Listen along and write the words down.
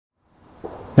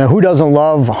Now, who doesn't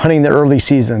love hunting the early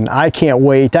season? I can't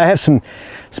wait. I have some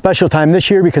special time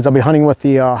this year because I'll be hunting with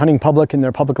the hunting public in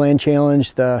their public land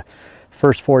challenge the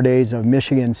first 4 days of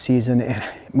Michigan season. And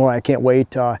boy, I can't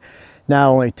wait not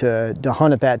only to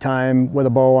hunt at that time with a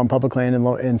bow on public land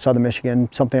in southern Michigan,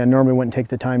 something I normally wouldn't take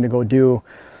the time to go do.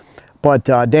 But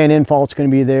Dan Infalt's going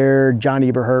to be there, John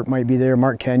Eberhart might be there,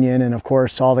 Mark Kenyon, and of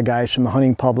course all the guys from the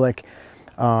hunting public.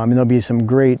 And there'll be some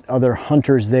great other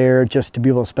hunters there just to be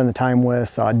able to spend the time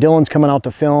with. Dylan's coming out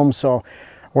to film, so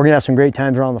we're gonna have some great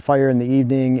times around the fire in the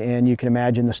evening, and you can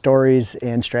imagine the stories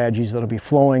and strategies that'll be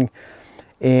flowing.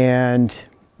 And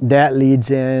that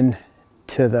leads in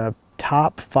to the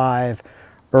top 5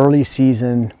 early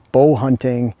season bow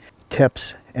hunting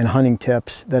tips and hunting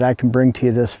tips that I can bring to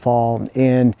you this fall.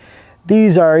 And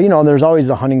these are, you know, there's always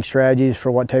the hunting strategies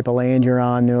for what type of land you're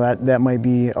on. You know, that might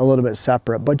be a little bit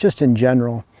separate, but just in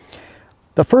general.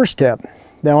 The first tip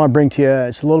that I want to bring to you,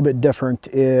 it's a little bit different,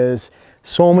 is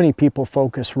so many people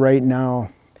focus right now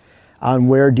on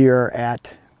where deer are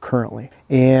at currently.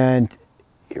 And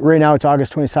right now it's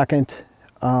August 22nd.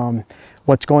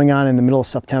 What's going on in the middle of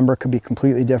September could be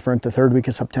completely different, the third week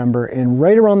of September. And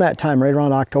right around that time, right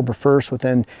around October 1st,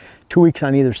 within 2 weeks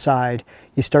on either side,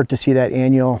 you start to see that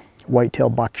annual whitetail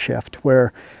buck shift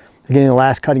where they're getting the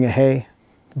last cutting of hay,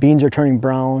 beans are turning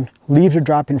brown, leaves are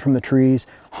dropping from the trees,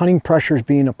 hunting pressure is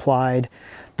being applied.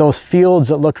 Those fields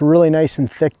that looked really nice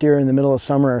and thick deer in the middle of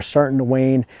summer are starting to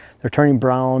wane. They're turning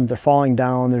brown, they're falling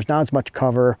down, there's not as much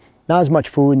cover, not as much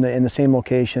food in the same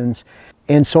locations.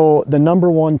 And so the number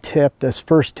one tip, this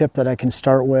first tip that I can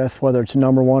start with, whether it's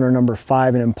number 1 or number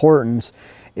 5 in importance,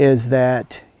 is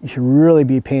that you should really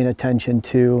be paying attention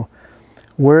to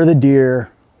where the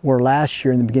deer were last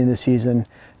year in the beginning of the season,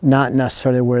 not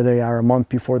necessarily where they are a month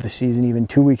before the season, even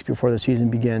 2 weeks before the season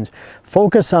begins.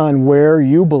 Focus on where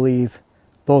you believe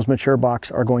those mature bucks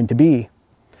are going to be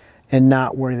and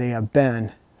not where they have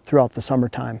been throughout the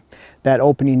summertime. That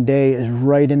opening day is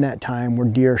right in that time where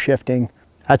deer are shifting.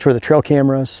 That's where the trail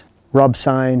cameras, rub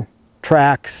sign,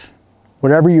 tracks,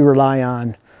 whatever you rely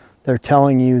on, they're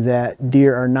telling you that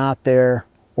deer are not there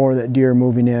or that deer are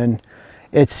moving in.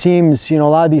 It seems, you know, a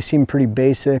lot of these seem pretty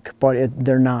basic, but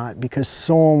they're not, because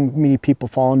so many people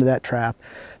fall into that trap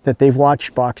that they've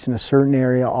watched bucks in a certain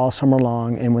area all summer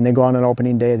long, and when they go on an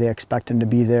opening day, they expect them to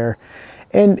be there.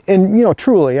 And you know,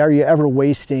 truly, are you ever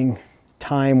wasting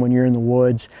time when you're in the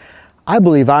woods? I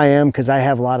believe I am, because I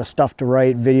have a lot of stuff to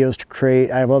write, videos to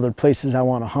create, I have other places I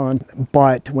want to hunt.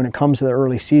 But when it comes to the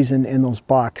early season and those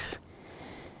bucks,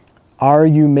 are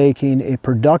you making a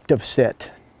productive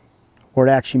sit where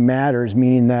it actually matters,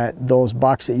 meaning that those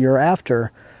bucks that you're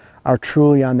after are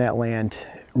truly on that land?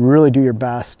 Really do your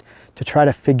best to try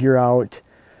to figure out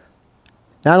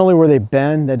not only where they've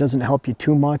been, that doesn't help you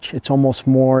too much, it's almost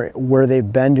more where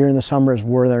they've been during the summer is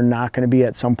where they're not going to be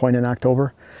at some point in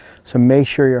October. So make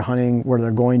sure you're hunting where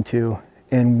they're going to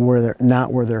and where they're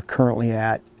not where they're currently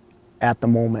at the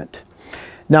moment.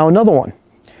 Now another one,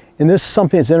 and this is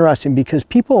something that's interesting because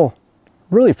people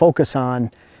really focus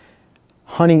on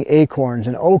hunting acorns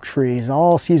and oak trees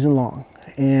all season long,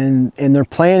 and they're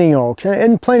planting oaks,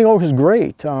 and planting oaks is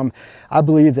great. I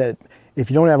believe that if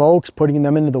you don't have oaks, putting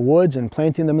them into the woods and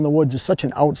planting them in the woods is such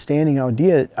an outstanding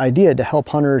idea to help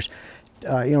hunters,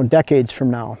 you know, decades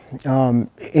from now. And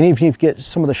even if you get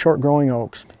some of the short growing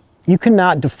oaks, you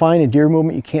cannot define a deer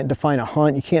movement, you can't define a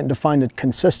hunt, you can't define a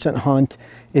consistent hunt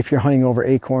if you're hunting over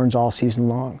acorns all season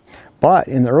long. But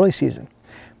in the early season,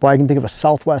 boy, I can think of a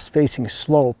southwest facing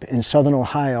slope in southern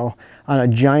Ohio on a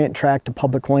giant tract of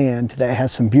public land that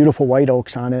has some beautiful white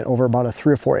oaks on it over about a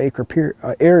 3 or 4 acre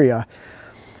area,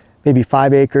 maybe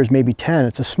 5 acres, maybe 10.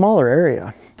 It's a smaller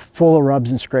area full of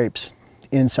rubs and scrapes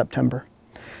in September.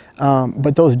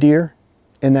 But those deer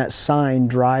in that sign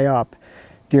dry up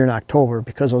during October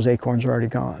because those acorns are already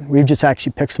gone. We've just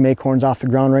actually picked some acorns off the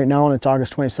ground right now, and it's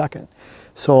August 22nd.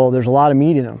 So there's a lot of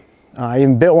meat in them. I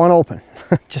even bit one open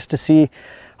just to see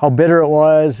how bitter it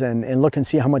was and look and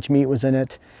see how much meat was in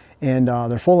it. And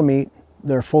they're full of meat,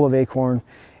 they're full of acorn.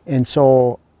 And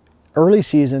so early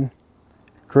season,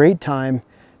 great time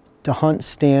to hunt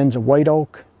stands of white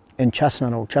oak and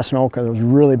chestnut oak. Chestnut oak are those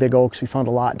really big oaks we found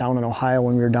a lot down in Ohio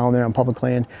when we were down there on public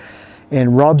land.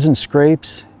 And rubs and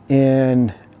scrapes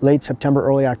in late September,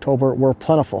 early October were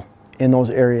plentiful in those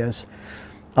areas,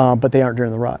 but they aren't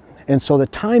during the rut. And so the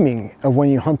timing of when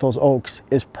you hunt those oaks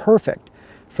is perfect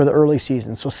for the early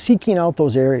season. So seeking out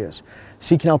those areas,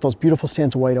 seeking out those beautiful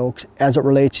stands of white oaks as it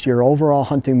relates to your overall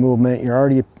hunting movement.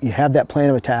 You have that plan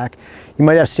of attack. You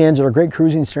might have stands that are great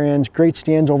cruising stands, great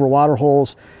stands over water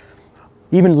holes,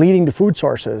 even leading to food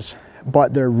sources.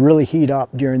 but they're really heat up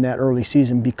during that early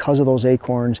season because of those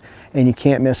acorns, and you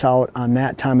can't miss out on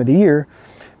that time of the year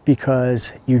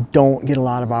because you don't get a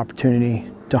lot of opportunity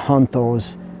to hunt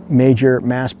those major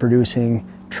mass producing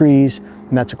trees,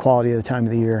 and that's a quality of the time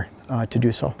of the year to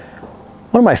do so.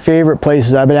 One of my favorite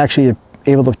places I've been actually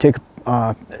able to take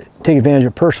advantage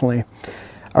of personally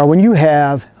are when you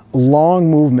have long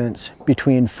movements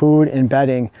between food and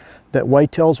bedding that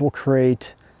whitetails will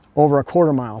create over a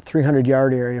quarter mile,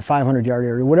 300-yard area, 500-yard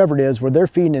area, whatever it is, where they're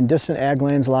feeding in distant ag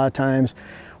lands a lot of times,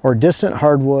 or distant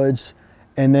hardwoods,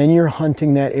 and then you're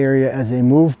hunting that area as they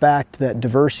move back to that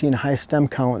diversity and high stem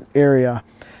count area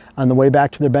on the way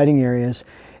back to their bedding areas,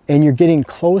 and you're getting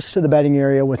close to the bedding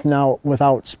area without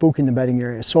spooking the bedding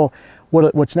area. So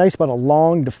what's nice about a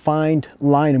long defined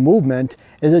line of movement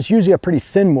is it's usually a pretty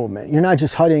thin movement. You're not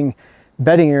just hunting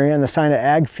bedding area on the side of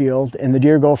ag field and the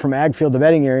deer go from ag field to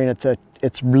bedding area, and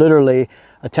it's literally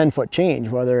a 10-foot change,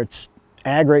 whether it's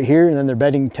ag right here and then they're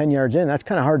bedding 10 yards in. That's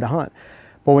kind of hard to hunt.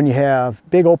 But when you have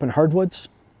big open hardwoods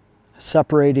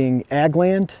separating ag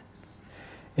land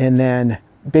and then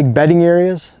big bedding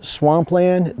areas,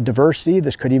 swampland, diversity,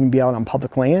 this could even be out on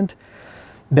public land,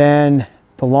 then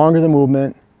the longer the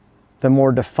movement, the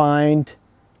more defined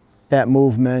that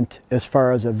movement as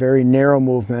far as a very narrow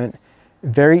movement,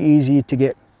 very easy to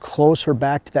get closer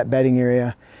back to that bedding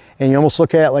area. And you almost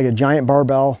look at it like a giant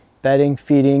barbell, bedding,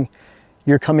 feeding.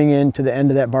 You're coming into the end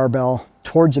of that barbell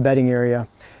towards the bedding area.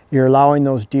 You're allowing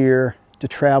those deer to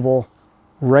travel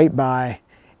right by,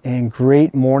 and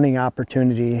great morning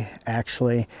opportunity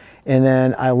actually. And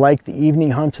then I like the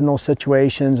evening hunts in those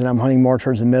situations, and I'm hunting more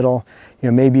towards the middle, you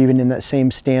know, maybe even in that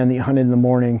same stand that you hunted in the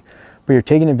morning, but you're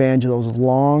taking advantage of those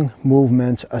long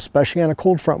movements, especially on a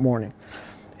cold front morning.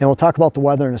 And we'll talk about the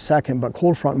weather in a second, but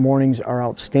cold front mornings are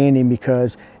outstanding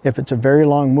because if it's a very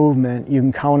long movement, you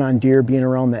can count on deer being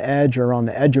around the edge or around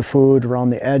the edge of food, around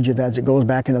the edge of as it goes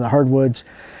back into the hardwoods,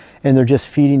 and they're just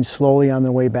feeding slowly on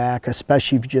their way back,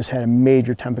 especially if you just had a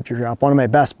major temperature drop. One of my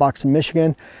best bucks in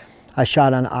Michigan, I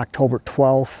shot on October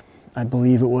 12th. I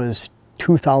believe it was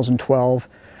 2012,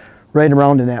 right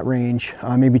around in that range,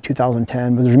 maybe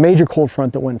 2010, but there's a major cold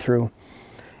front that went through.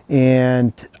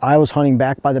 And I was hunting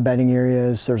back by the bedding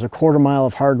areas. There's a quarter mile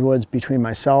of hardwoods between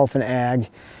myself and ag,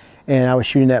 and I was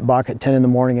shooting that buck at 10 in the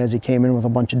morning as he came in with a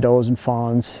bunch of does and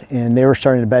fawns, and they were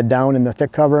starting to bed down in the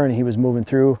thick cover, and he was moving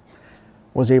through.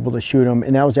 Was able to shoot him,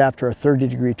 and that was after a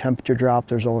 30-degree temperature drop.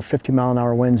 There's over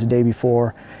 50-mile-an-hour winds the day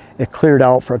before. It cleared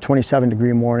out for a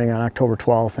 27-degree morning on October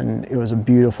 12th, and it was a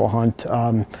beautiful hunt.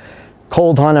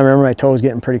 Cold hunt. I remember my toes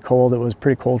getting pretty cold. It was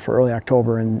pretty cold for early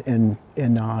October in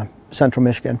central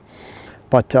Michigan,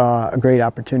 but a great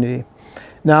opportunity.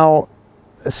 Now,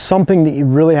 something that you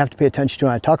really have to pay attention to,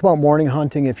 and I talk about morning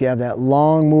hunting, if you have that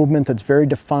long movement that's very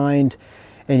defined,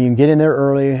 and you can get in there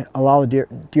early, allow the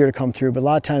deer to come through, but a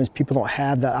lot of times people don't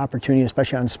have that opportunity,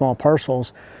 especially on small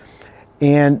parcels.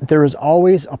 And there is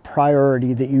always a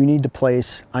priority that you need to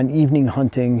place on evening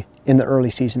hunting in the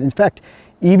early season. In fact,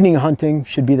 evening hunting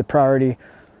should be the priority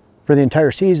for the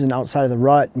entire season outside of the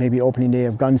rut, maybe opening day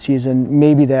of gun season,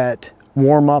 maybe that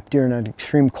warm up during an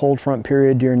extreme cold front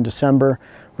period during December,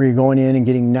 where you're going in and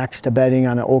getting next to bedding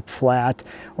on an oak flat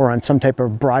or on some type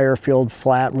of briar field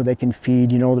flat where they can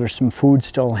feed. You know, there's some food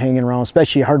still hanging around,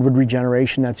 especially hardwood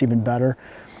regeneration. That's even better.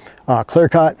 Clear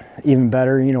cut, even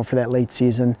better, you know, for that late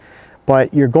season.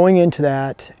 But you're going into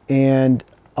that, and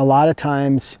a lot of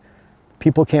times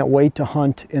people can't wait to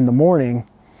hunt in the morning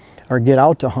or get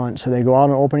out to hunt, so they go out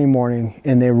on opening morning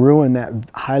and they ruin that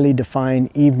highly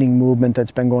defined evening movement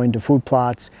that's been going to food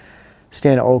plots,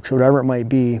 stand of oaks, whatever it might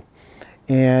be.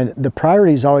 And the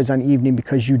priority is always on evening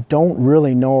because you don't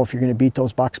really know if you're going to beat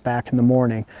those bucks back in the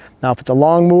morning. Now, if it's a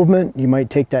long movement, you might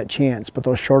take that chance, but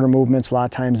those shorter movements, a lot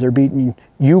of times they're beating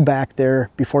you back there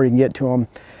before you can get to them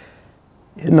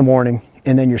in the morning,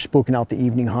 and then you're spooking out the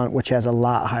evening hunt, which has a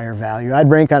lot higher value. I'd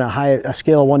rank on a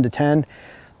scale of 1 to 10.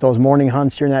 Those morning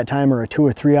hunts during that time are a 2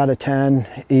 or 3 out of 10,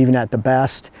 even at the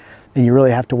best. And you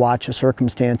really have to watch the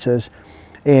circumstances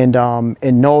and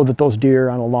know that those deer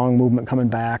on a long movement coming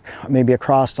back, maybe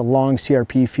across a long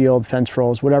CRP field, fence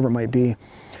rows, whatever it might be.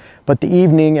 But the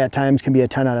evening at times can be a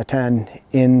 10 out of 10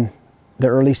 in the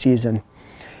early season.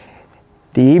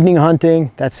 The evening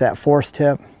hunting, that's that 4th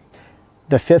tip.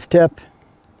 The 5th tip,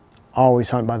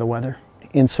 always hunt by the weather.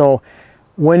 And so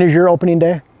when is your opening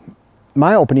day?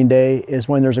 My opening day is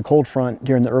when there's a cold front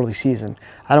during the early season.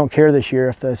 I don't care this year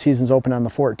if the season's open on the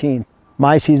 14th.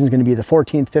 My season's going to be the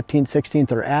 14th, 15th,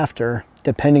 16th, or after,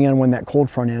 depending on when that cold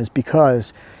front is,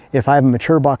 because if I have a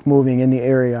mature buck moving in the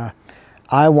area,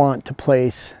 I want to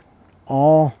place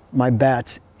all my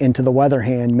bets into the weather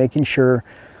hand, making sure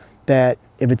that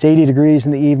If it's 80 degrees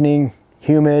in the evening,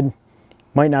 humid,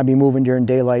 might not be moving during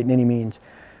daylight in any means.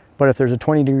 But if there's a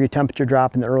 20-degree temperature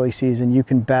drop in the early season, you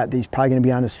can bet that he's probably going to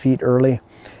be on his feet early,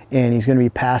 and he's going to be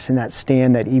passing that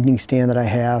stand, that evening stand that I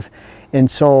have.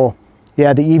 And so,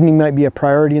 yeah, the evening might be a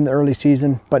priority in the early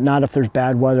season, but not if there's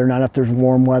bad weather, not if there's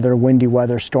warm weather, windy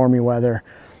weather, stormy weather.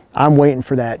 I'm waiting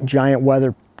for that giant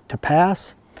weather to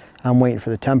pass. I'm waiting for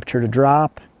the temperature to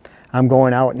drop. I'm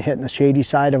going out and hitting the shady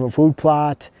side of a food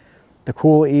plot, the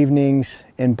cool evenings,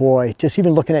 and boy, just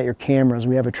even looking at your cameras.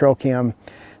 We have a trail cam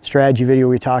strategy video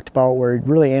we talked about where you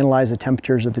really analyze the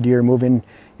temperatures of the deer moving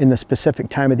in the specific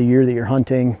time of the year that you're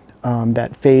hunting,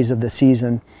 that phase of the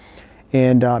season,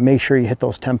 and make sure you hit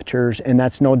those temperatures. And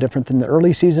that's no different than the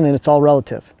early season, and it's all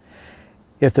relative.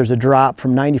 If there's a drop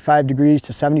from 95 degrees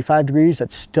to 75 degrees,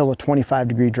 that's still a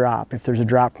 25-degree drop. If there's a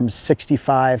drop from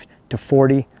 65 to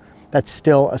 40, that's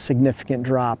still a significant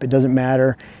drop. It doesn't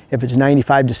matter if it's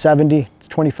 95 to 70, it's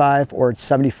 25, or it's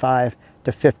 75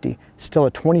 to 50. Still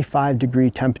a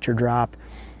 25-degree temperature drop.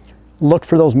 Look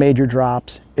for those major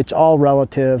drops. It's all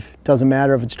relative. Doesn't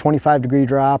matter if it's 25-degree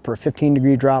drop or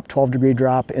 15-degree drop, 12-degree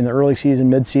drop in the early season,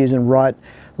 mid-season, rut,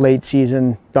 late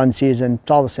season, gun season.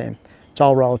 It's all the same. It's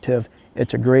all relative.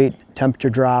 It's a great temperature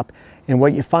drop. And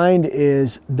what you find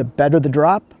is the better the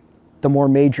drop, the more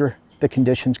major the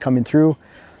conditions coming through.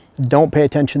 Don't pay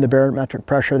attention to the barometric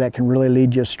pressure. That can really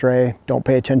lead you astray. Don't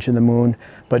pay attention to the moon,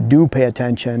 but do pay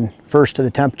attention first to the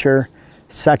temperature,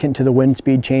 second to the wind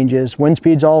speed changes. Wind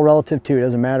speed's all relative too. It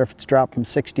doesn't matter if it's dropped from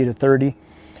 60 to 30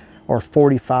 or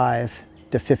 45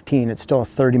 to 15. It's still a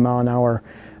 30-mile-an-hour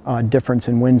difference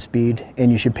in wind speed,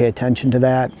 and you should pay attention to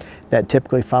that. That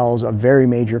typically follows a very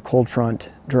major cold front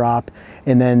drop,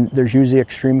 and then there's usually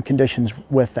extreme conditions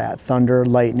with that: thunder,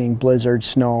 lightning, blizzard,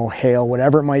 snow, hail,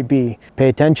 whatever it might be. Pay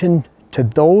attention to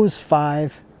those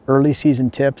 5 early season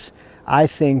tips. I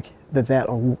think that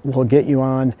will get you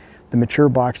on the mature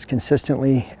bucks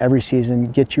consistently every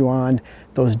season, get you on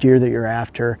those deer that you're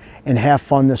after, and have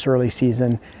fun this early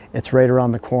season. It's right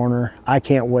around the corner. I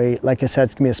can't wait. Like I said,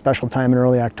 it's gonna be a special time in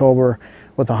early October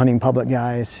with the hunting public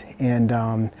guys, and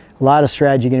a lot of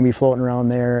strategy gonna be floating around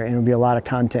there, and it'll be a lot of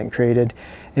content created.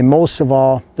 And most of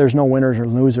all, there's no winners or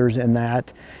losers in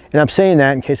that. And I'm saying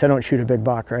that in case I don't shoot a big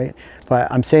buck, right? But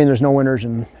I'm saying there's no winners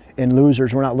and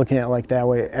losers. We're not looking at it like that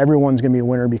way. Everyone's gonna be a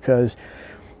winner, because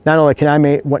not only can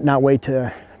I not wait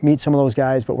to meet some of those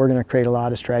guys, but we're gonna create a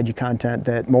lot of strategy content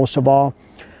that, most of all,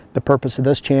 the purpose of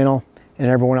this channel and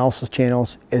everyone else's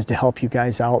channels is to help you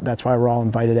guys out. That's why we're all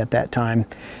invited at that time.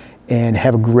 And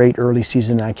have a great early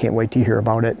season. I can't wait to hear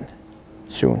about it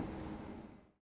soon.